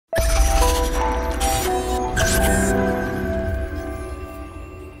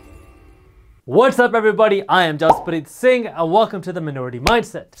What's up everybody, I am Jaspreet Singh and welcome to the Minority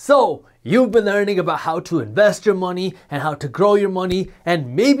Mindset. So, you've been learning about how to invest your money and how to grow your money,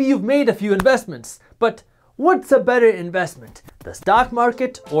 and maybe you've made a few investments, but what's a better investment? The stock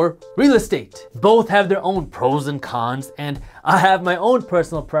market or real estate? Both have their own pros and cons, and I have my own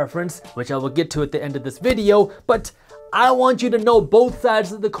personal preference, which I will get to at the end of this video, but I want you to know both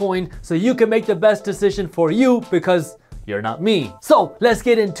sides of the coin so you can make the best decision for you because you're not me. So let's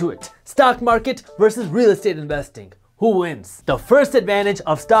get into it. Stock market versus real estate investing. Who wins? The first advantage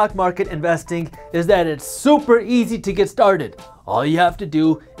of stock market investing is that it's super easy to get started. All you have to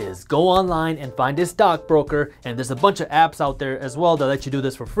do is go online and find a stockbroker, and there's a bunch of apps out there as well that let you do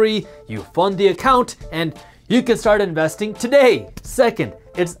this for free. You fund the account and you can start investing today. Second,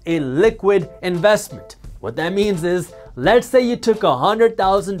 it's a liquid investment. What that means is, let's say you took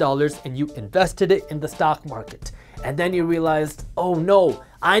 $100,000 and you invested it in the stock market. And then you realized, oh no,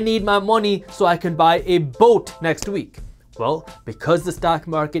 I need my money so I can buy a boat next week. Well, because the stock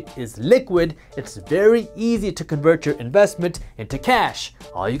market is liquid, it's very easy to convert your investment into cash.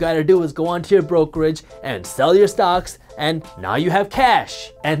 All you gotta do is go onto your brokerage and sell your stocks, and now you have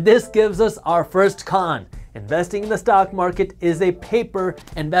cash. And this gives us our first con. Investing in the stock market is a paper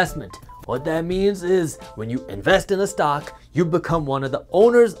investment. What that means is when you invest in a stock, you become one of the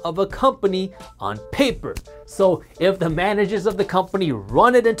owners of a company on paper. So if the managers of the company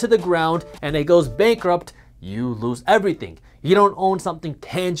run it into the ground and it goes bankrupt, you lose everything. You don't own something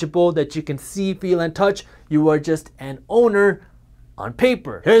tangible that you can see, feel, and touch. You are just an owner on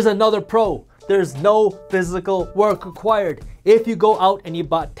paper. Here's another pro. There's no physical work required. If you go out and you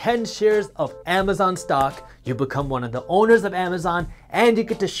bought 10 shares of Amazon stock, you become one of the owners of Amazon and you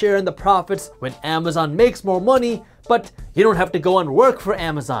get to share in the profits when Amazon makes more money, but you don't have to go and work for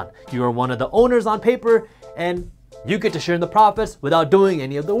Amazon. You are one of the owners on paper and you get to share in the profits without doing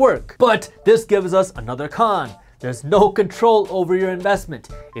any of the work. But this gives us another con. There's no control over your investment.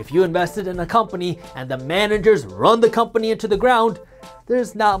 If you invested in a company and the managers run the company into the ground,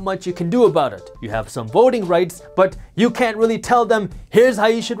 there's not much you can do about it. You have some voting rights, but you can't really tell them, here's how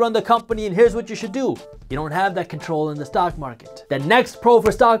you should run the company and here's what you should do. You don't have that control in the stock market. The next pro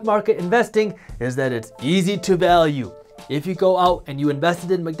for stock market investing is that it's easy to value. If you go out and you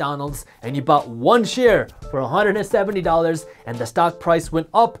invested in McDonald's and you bought one share for $170 and the stock price went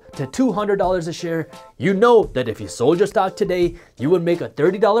up to $200 a share, you know that if you sold your stock today, you would make a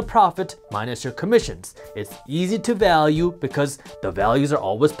 $30 profit minus your commissions. It's easy to value because the values are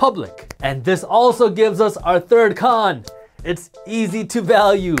always public. And this also gives us our third con. It's easy to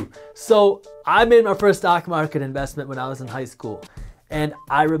value. So I made my first stock market investment when I was in high school. And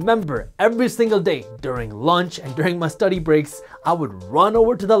I remember every single day during lunch and during my study breaks, I would run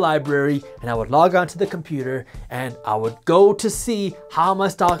over to the library and I would log onto the computer and I would go to see how my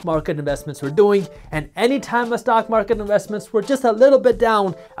stock market investments were doing. And anytime my stock market investments were just a little bit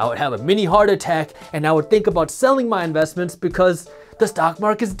down, I would have a mini heart attack and I would think about selling my investments because the stock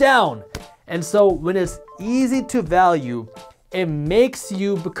market's down. And so when it's easy to value, it makes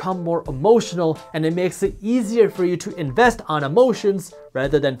you become more emotional and it makes it easier for you to invest on emotions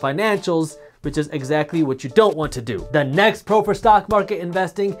rather than financials, which is exactly what you don't want to do. The next pro for stock market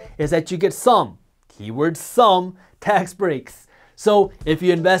investing is that you get some, keyword some, tax breaks. So if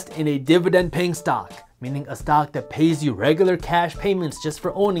you invest in a dividend paying stock, meaning a stock that pays you regular cash payments just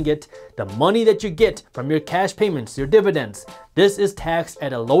for owning it, the money that you get from your cash payments, your dividends, this is taxed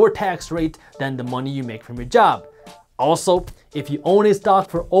at a lower tax rate than the money you make from your job. Also, if you own a stock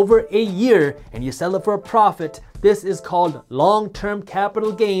for over a year and you sell it for a profit, this is called long-term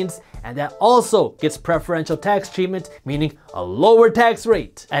capital gains, and that also gets preferential tax treatment, meaning a lower tax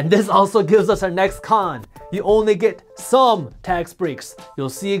rate. And this also gives us our next con. You only get some tax breaks. You'll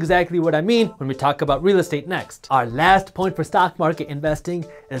see exactly what I mean when we talk about real estate next. Our last point for stock market investing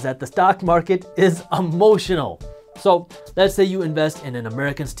is that the stock market is emotional. So let's say you invest in an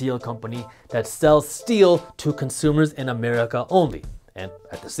American steel company that sells steel to consumers in America only. And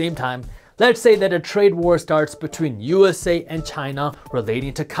at the same time, let's say that a trade war starts between USA and China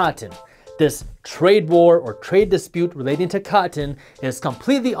relating to cotton. This trade war or trade dispute relating to cotton is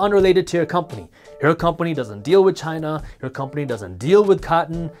completely unrelated to your company. Your company doesn't deal with China, your company doesn't deal with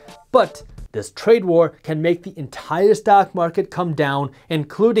cotton, but this trade war can make the entire stock market come down,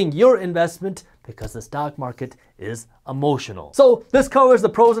 including your investment, because the stock market is emotional. So this covers the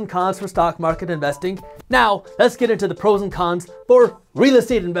pros and cons for stock market investing. Now let's get into the pros and cons for real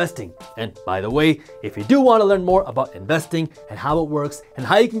estate investing. And by the way, if you do want to learn more about investing and how it works and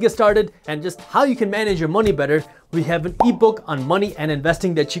how you can get started and just how you can manage your money better, we have an ebook on money and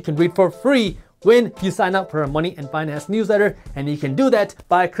investing that you can read for free when you sign up for a Money and Finance newsletter, and you can do that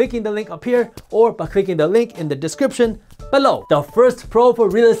by clicking the link up here or by clicking the link in the description below. The first pro for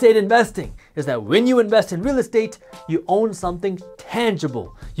real estate investing is that when you invest in real estate, you own something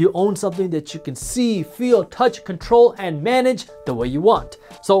tangible. You own something that you can see, feel, touch, control, and manage the way you want.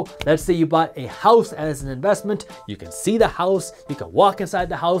 So let's say you bought a house as an investment. You can see the house, you can walk inside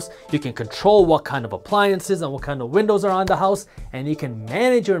the house, you can control what kind of appliances and what kind of windows are on the house, and you can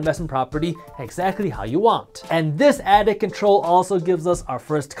manage your investment property exactly how you want. And this added control also gives us our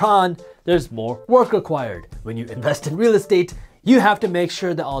first con. There's more work required. When you invest in real estate, you have to make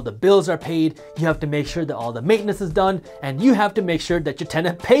sure that all the bills are paid, you have to make sure that all the maintenance is done, and you have to make sure that your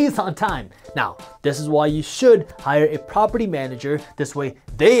tenant pays on time. Now, this is why you should hire a property manager. This way,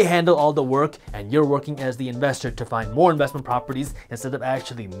 they handle all the work and you're working as the investor to find more investment properties instead of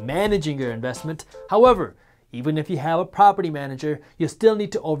actually managing your investment. However, even if you have a property manager, you still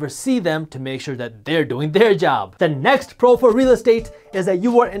need to oversee them to make sure that they're doing their job. The next pro for real estate is that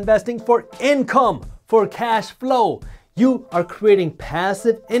you are investing for income, for cash flow. You are creating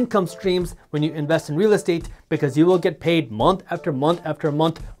passive income streams when you invest in real estate because you will get paid month after month after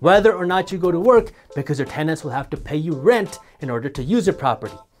month, whether or not you go to work, because your tenants will have to pay you rent in order to use your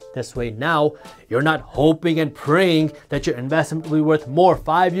property. This way now, you're not hoping and praying that your investment will be worth more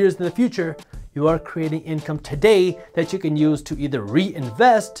 5 years in the future. You are creating income today that you can use to either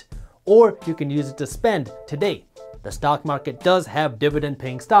reinvest or you can use it to spend today. The stock market does have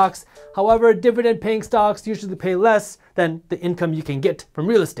dividend-paying stocks. However, dividend-paying stocks usually pay less than the income you can get from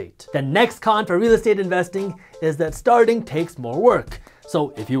real estate. The next con for real estate investing is that starting takes more work.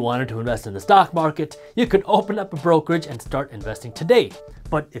 So if you wanted to invest in the stock market, you could open up a brokerage and start investing today.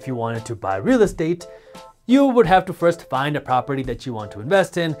 But if you wanted to buy real estate, you would have to first find a property that you want to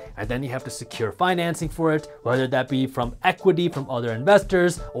invest in, and then you have to secure financing for it, whether that be from equity from other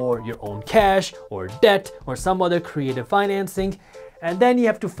investors, or your own cash, or debt, or some other creative financing. And then you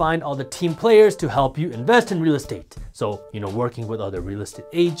have to find all the team players to help you invest in real estate. So, working with other real estate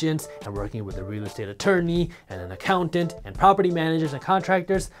agents and working with a real estate attorney and an accountant and property managers and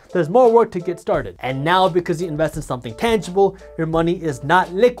contractors, there's more work to get started. And now, because you invest in something tangible, your money is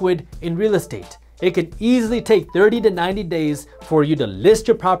not liquid in real estate. It can easily take 30 to 90 days for you to list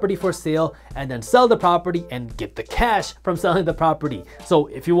your property for sale and then sell the property and get the cash from selling the property. So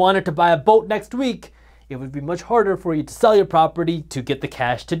if you wanted to buy a boat next week, it would be much harder for you to sell your property to get the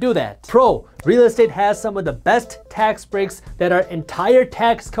cash to do that. Pro, real estate has some of the best tax breaks that our entire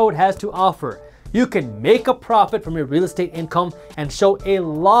tax code has to offer. You can make a profit from your real estate income and show a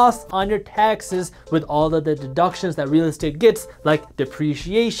loss on your taxes with all of the deductions that real estate gets, like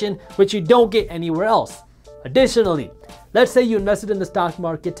depreciation, which you don't get anywhere else. Additionally, let's say you invested in the stock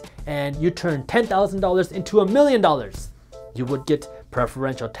market and you turned $10,000 into $1 million. You would get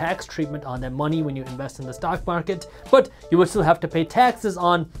preferential tax treatment on that money when you invest in the stock market, but you would still have to pay taxes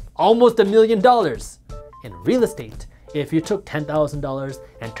on almost $1 million. In real estate, if you took $10,000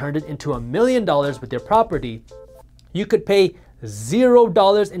 and turned it into $1 million with your property, you could pay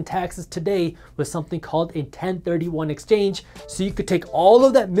 $0 in taxes today with something called a 1031 exchange. So you could take all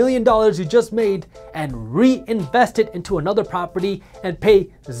of that $1 million you just made and reinvest it into another property and pay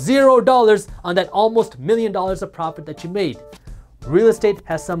 $0 on that almost $1 million of profit that you made. Real estate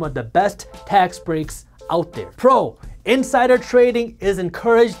has some of the best tax breaks out there. Pro, insider trading is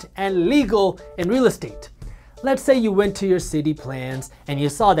encouraged and legal in real estate. Let's say you went to your city plans and you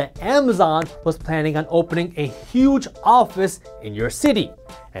saw that Amazon was planning on opening a huge office in your city.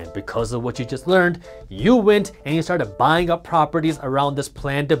 And because of what you just learned, you went and you started buying up properties around this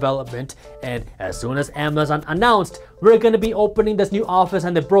planned development. And as soon as Amazon announced, we're going to be opening this new office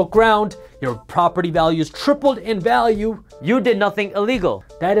and they broke ground, your property values tripled in value. You did nothing illegal.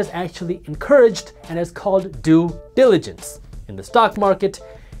 That is actually encouraged and is called due diligence. In the stock market,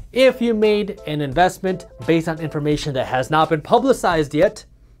 if you made an investment based on information that has not been publicized yet,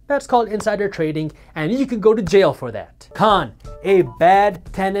 that's called insider trading, and you can go to jail for that. Con, a bad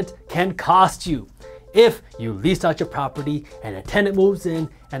tenant can cost you. If you lease out your property and a tenant moves in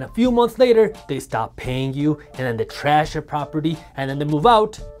and a few months later they stop paying you and then they trash your property and then they move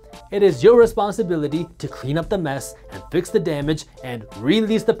out, it is your responsibility to clean up the mess and fix the damage and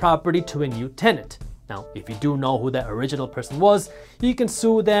release the property to a new tenant. Now, if you do know who that original person was, you can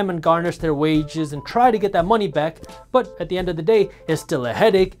sue them and garnish their wages and try to get that money back, but at the end of the day, it's still a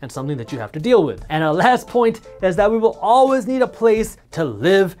headache and something that you have to deal with. And our last point is that we will always need a place to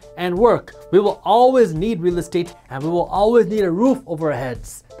live and work. We will always need real estate and we will always need a roof over our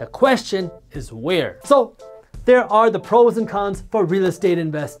heads. The question is where? So, there are the pros and cons for real estate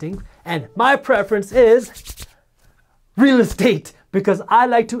investing, and my preference is real estate. because I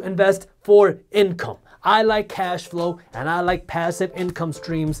like to invest for income. I like cash flow and I like passive income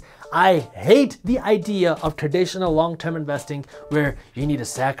streams. I hate the idea of traditional long-term investing where you need to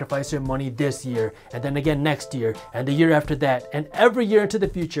sacrifice your money this year and then again next year and the year after that and every year into the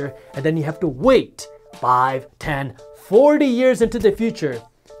future, and then you have to wait 5, 10, 40 years into the future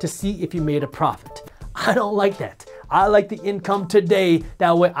to see if you made a profit. I don't like that. I like the income today.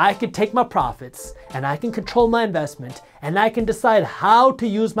 That way I can take my profits and I can control my investment and I can decide how to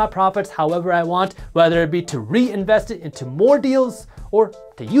use my profits however I want, whether it be to reinvest it into more deals or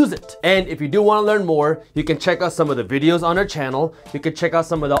to use it. And if you do want to learn more, you can check out some of the videos on our channel. You can check out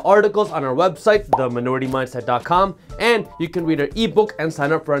some of the articles on our website, theminoritymindset.com, and you can read our ebook and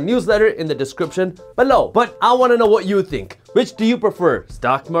sign up for our newsletter in the description below. But I want to know what you think. Which do you prefer,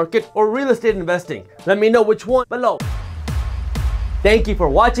 stock market or real estate investing? Let me know which one below. Thank you for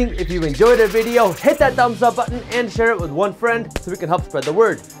watching. If you enjoyed our video, hit that thumbs up button and share it with one friend so we can help spread the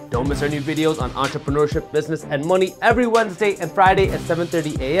word. Don't miss our new videos on entrepreneurship, business, and money every Wednesday and Friday at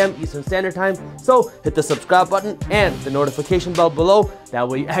 7:30 a.m. Eastern Standard Time. So hit the subscribe button and the notification bell below. That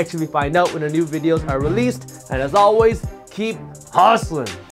way you actually find out when our new videos are released. And as always, keep hustling.